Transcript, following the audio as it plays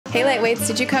Hey lightweights,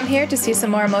 did you come here to see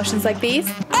some more emotions like these?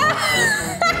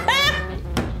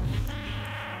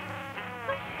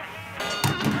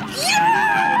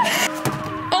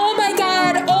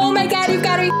 Oh my god, you've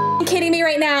gotta be kidding me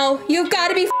right now. You've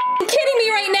gotta be kidding me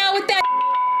right now with that.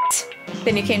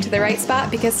 Then you came to the right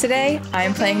spot because today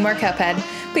I'm playing more Cuphead.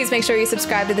 Please make sure you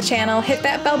subscribe to the channel, hit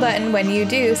that bell button when you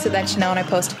do so that you know when I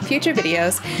post future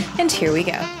videos, and here we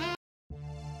go.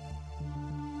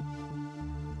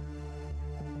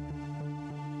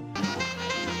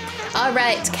 All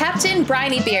right, Captain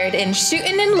Briny Beard in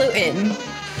shootin' and lootin'.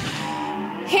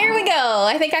 Here we go.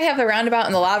 I think I have the roundabout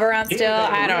and the lava round still.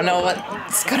 I don't know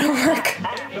what's gonna work.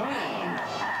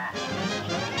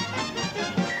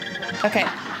 Okay.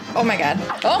 Oh my god.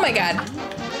 Oh my god.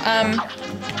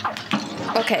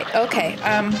 Okay, okay.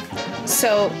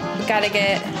 So we gotta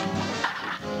get...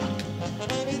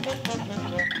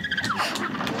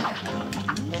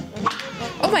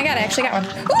 Oh my god, I actually got one.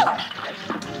 Woo!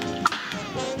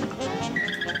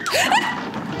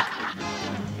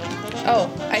 Oh,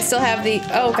 I still have the...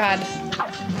 Oh, God.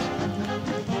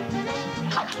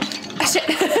 Oh, shit.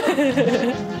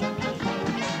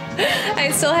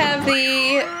 I still have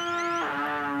the...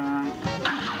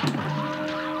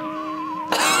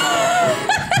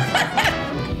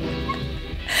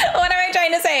 What am I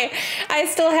trying to say? I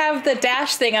still have the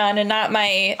dash thing on and not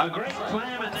my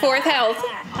 4th health.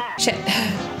 Shit.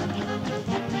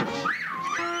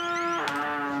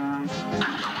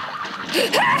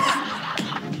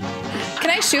 Can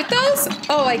I shoot those?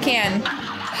 Oh, I can.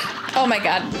 Oh my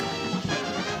god.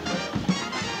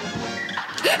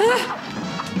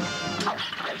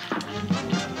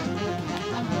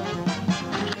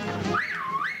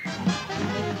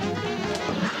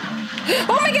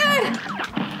 Oh my god!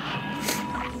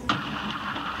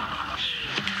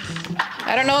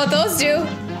 I don't know what those do.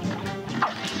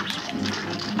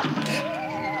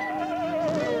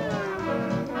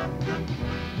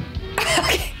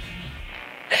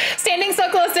 Standing so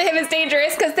close to him is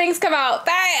dangerous because things come out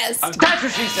fast. That's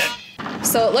what she said.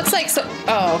 So it looks like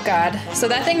oh god. So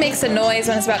that thing makes a noise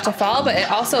when it's about to fall, but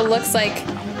it also looks like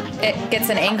it gets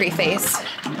an angry face.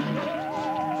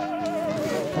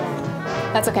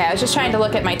 That's okay. I was just trying to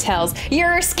look at my tells.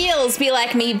 Your skills be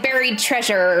like me, buried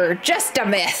treasure, just a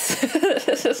myth.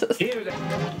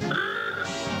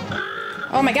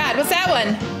 Oh my god, what's that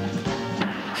one?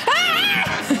 Ah!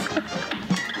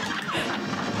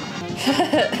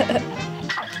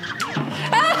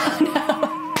 Oh no.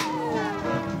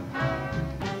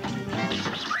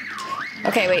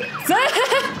 Okay, wait.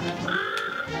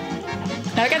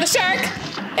 Now I got the shark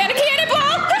and a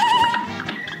cannonball.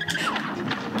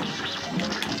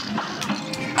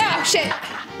 Oh shit.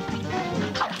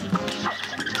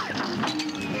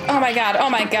 Oh my god, oh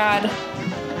my god.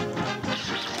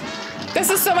 This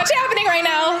is so much happening right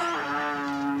now.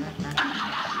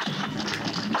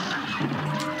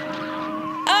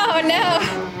 Oh no!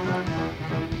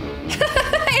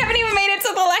 I haven't even made it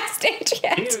to the last stage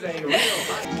yet.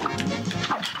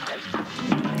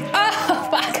 Oh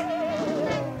fuck!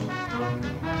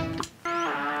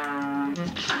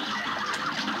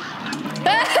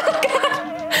 Oh,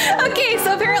 God. Okay,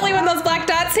 so apparently when those black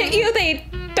dots hit you, they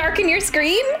darken your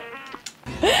screen?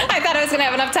 I thought I was gonna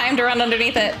have enough time to run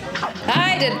underneath it.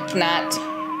 I did not.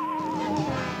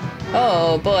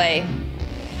 Oh boy.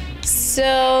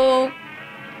 So...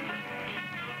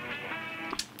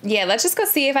 yeah, let's just go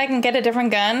see if I can get a different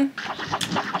gun.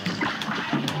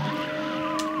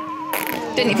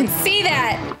 Didn't even see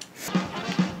that!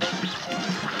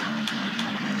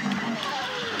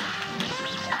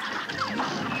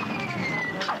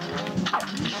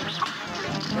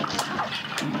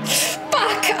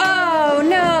 Fuck! Oh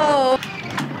no!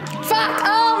 Fuck!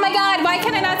 Oh my god, why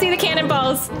can I not see the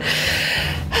cannonballs?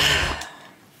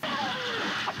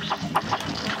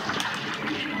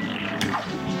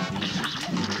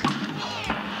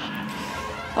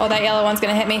 Oh, that yellow one's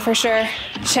gonna hit me for sure.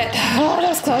 Shit. Oh, that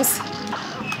was close.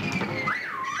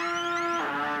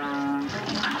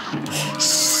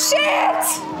 Shit!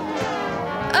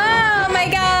 Oh my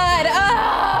god!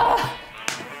 Oh!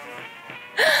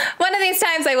 One of these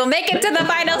times I will make it to the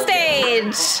final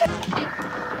stage!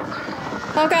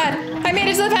 Oh god, I made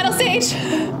it to the final stage!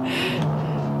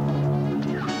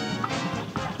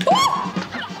 Woo!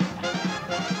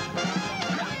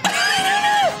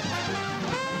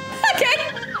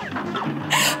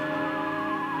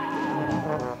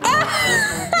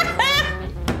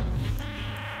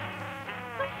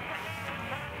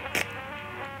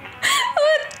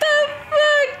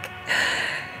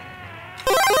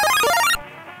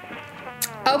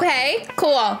 Okay,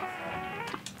 cool.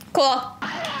 Cool.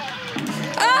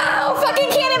 Oh, fucking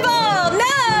cannonball!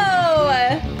 No!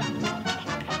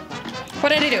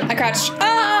 crouch.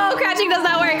 Oh, crouching does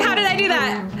not work. How did I do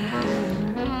that?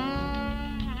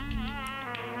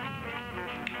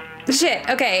 Shit,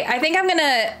 okay. I think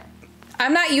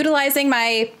I'm not utilizing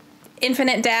my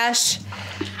infinite dash.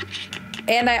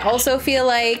 And I also feel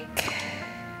like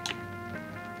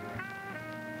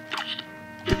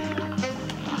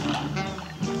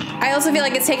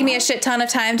it's taking me a shit ton of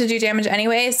time to do damage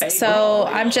anyways. So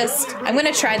I'm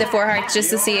gonna try the 4 hearts just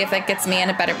to see if that gets me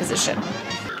in a better position.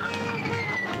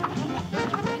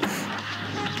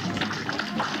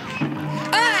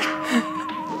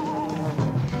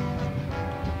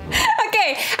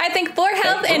 Okay, I think 4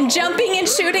 health and jumping and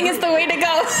shooting is the way to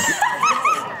go.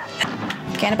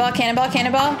 Cannonball, cannonball,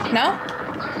 cannonball. No?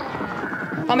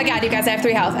 Oh my god, you guys, I have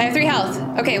 3 health. I have 3 health.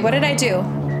 Okay, what did I do?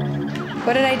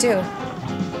 What did I do?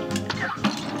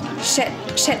 Shit,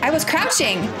 shit, I was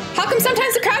crouching. How come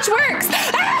sometimes the crouch works?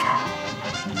 Ah!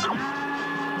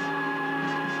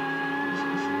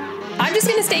 I'm just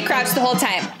gonna stay crouched the whole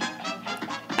time.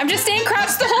 I'm just staying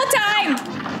crouched the whole time.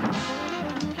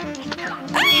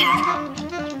 Ah!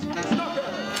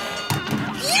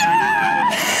 Yeah!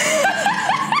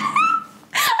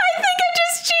 I think I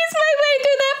just cheesed my way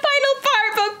through that final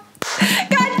part, but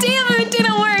god damn it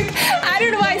didn't work. I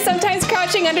don't know why sometimes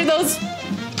crouching under those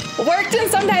worked and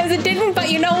sometimes it didn't, but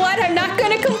you know what? I'm not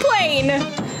gonna complain.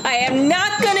 I am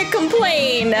not gonna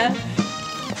complain.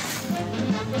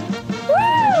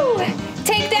 Woo!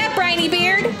 Take that, Briny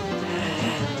Beard.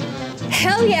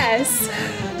 Hell yes.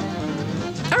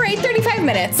 All right, 35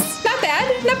 minutes. Not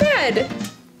bad, not bad.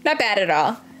 Not bad at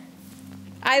all.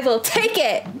 I will take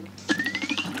it.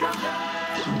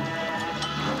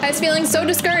 I was feeling so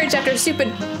discouraged after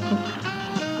stupid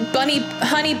bunny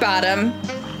honey bottom.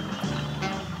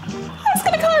 I was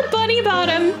gonna call her Bunny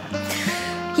Bottom.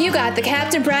 You got the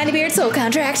Captain Briny Beard soul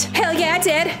contract. Hell yeah, I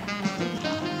did.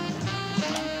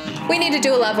 We need to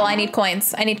do a level. I need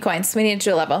coins. I need coins. We need to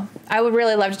do a level. I would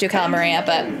really love to do Calamaria,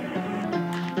 but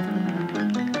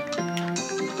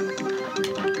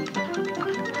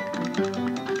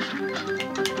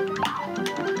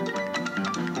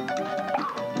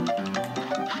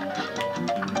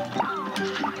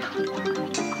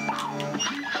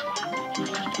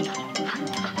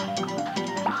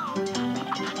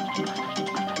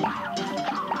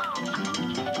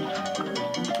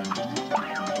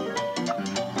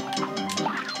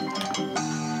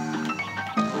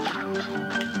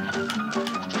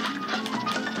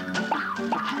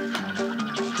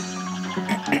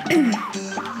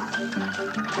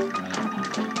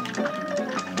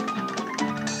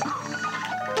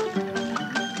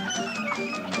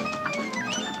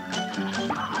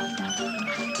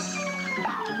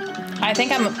I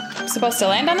think I'm supposed to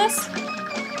land on this?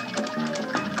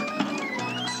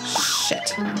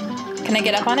 Shit. Can I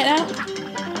get up on it now?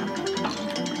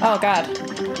 Oh god.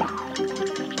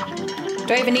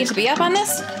 Do I even need to be up on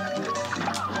this?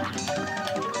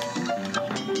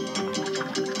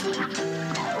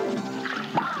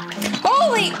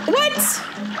 Holy, what?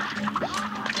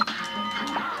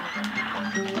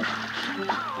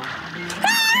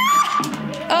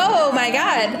 Ah! Oh my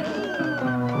god.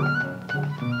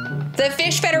 The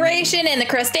Fish Federation and the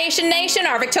Crustacean Nation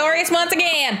are victorious once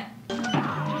again.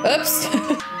 Oops.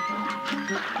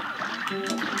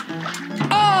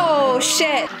 Oh,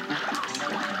 shit.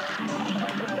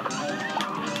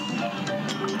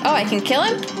 Oh, I can kill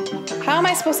him? How am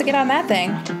I supposed to get on that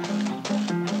thing?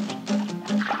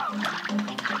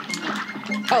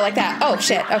 Oh, like that. Oh,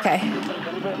 shit. Okay.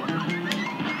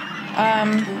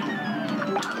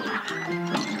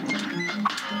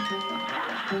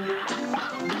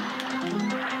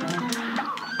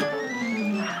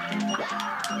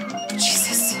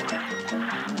 Jesus.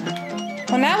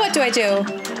 Well, now what do I do?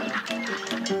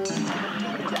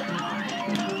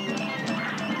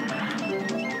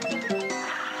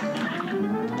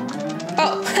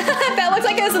 Oh, that looks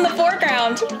like it was in the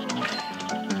foreground.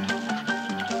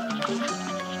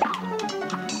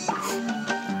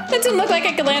 That didn't look like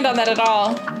I could land on that at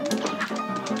all.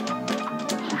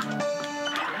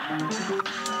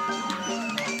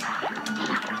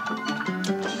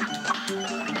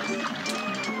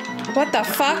 What the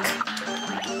fuck?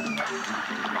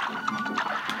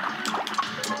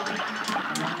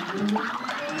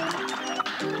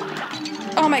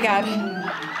 Oh my god.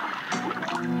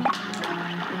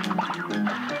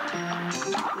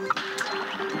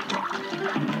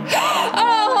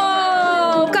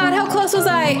 Oh god, how close was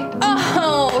I?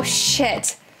 Oh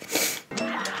shit.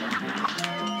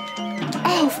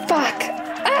 Oh fuck.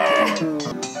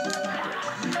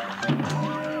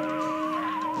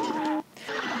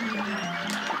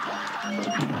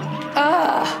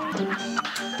 Ah!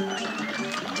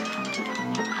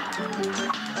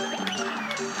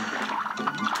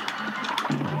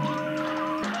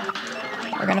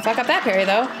 gonna fuck up that parry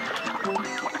though.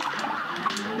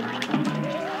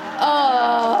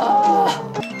 Oh.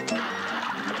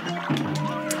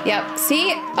 Yep,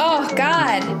 see? Oh,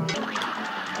 God.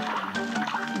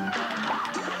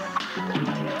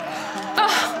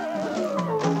 Oh.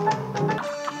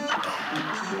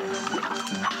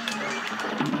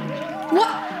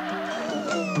 What?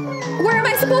 Where am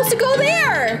I supposed to go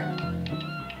there?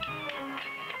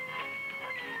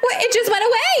 What? It just went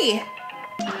away.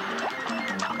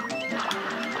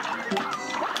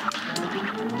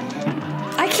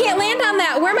 I can't land on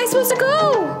that. Where am I supposed to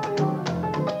go?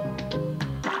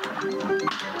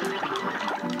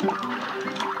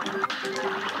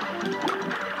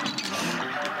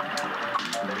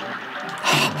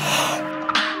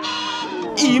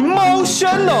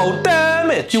 Emotional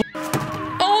damage.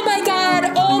 Oh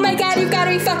my God, you've gotta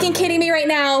be fucking kidding me right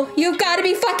now. You've gotta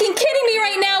be fucking kidding me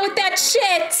right now with that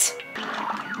shit.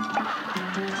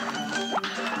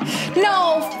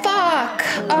 No, fuck.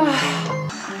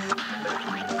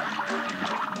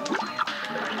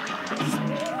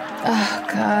 Oh,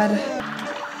 God.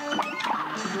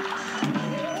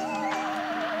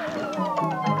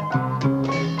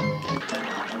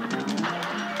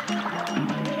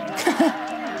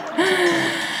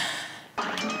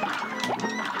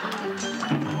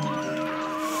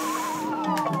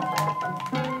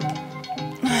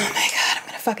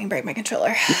 Fucking break my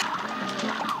controller.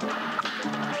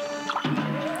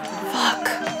 Fuck.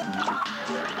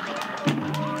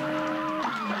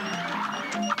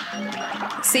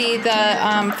 See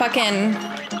the fucking,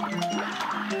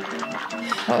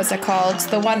 what was it called?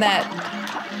 The one that,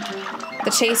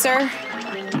 the chaser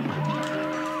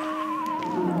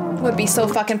would be so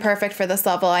fucking perfect for this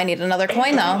level. I need another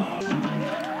coin though.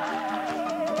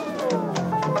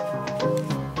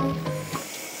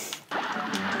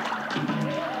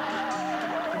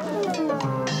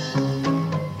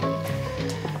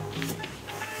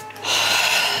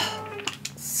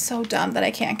 So dumb that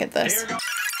I can't get this.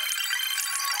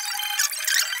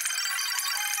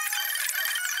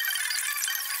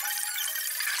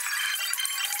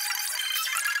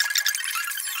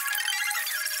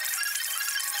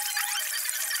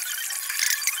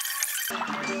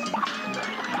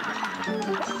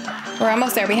 We're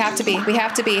almost there. We have to be. We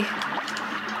have to be.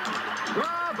 Oh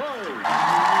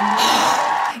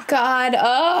my God.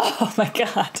 Oh my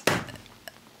God.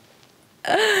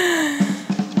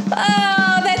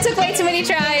 Oh, that took way too many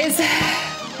tries.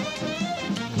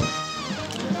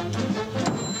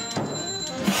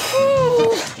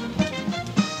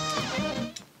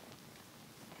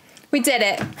 We did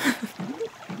it.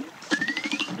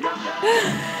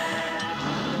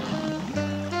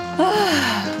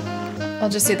 I'll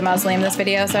just do the mausoleum in this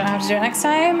video so I don't have to do it next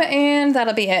time, and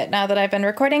that'll be it now that I've been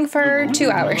recording for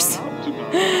 2 hours.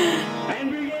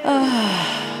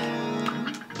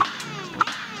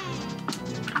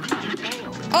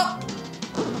 Oh,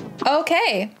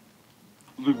 okay.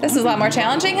 This is a lot more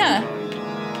challenging, huh?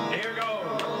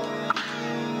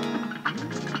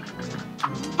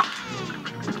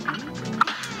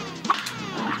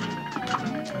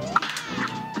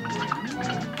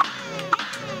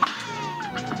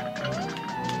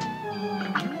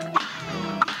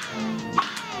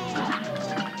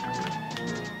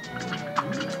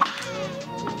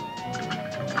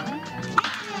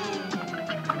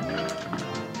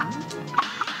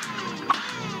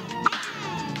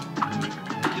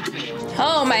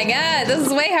 Oh my God, this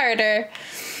is way harder.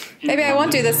 Maybe I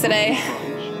won't do this today.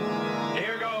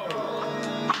 Here goes.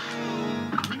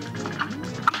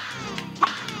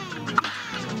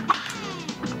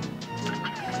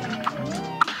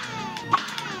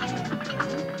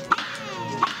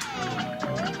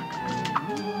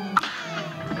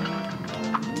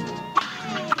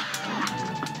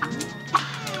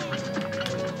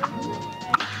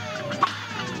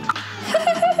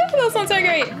 Those ones are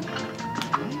great.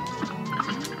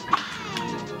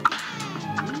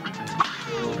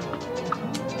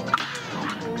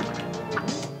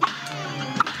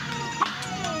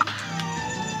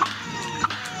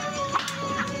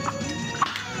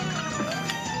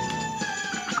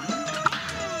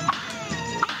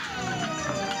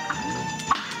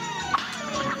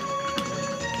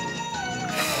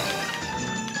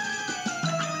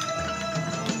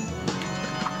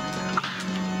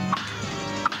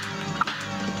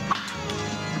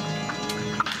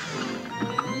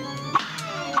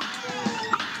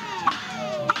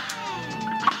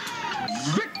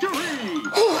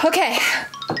 Okay.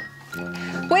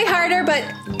 Way harder, but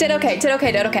did okay.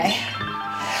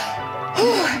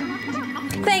 Whew.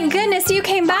 Thank goodness you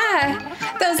came by.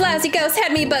 Those lousy ghost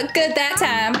had me but good that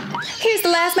time. Here's the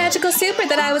last magical super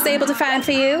that I was able to find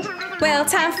for you. Well,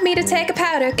 time for me to take a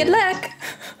powder. Good luck.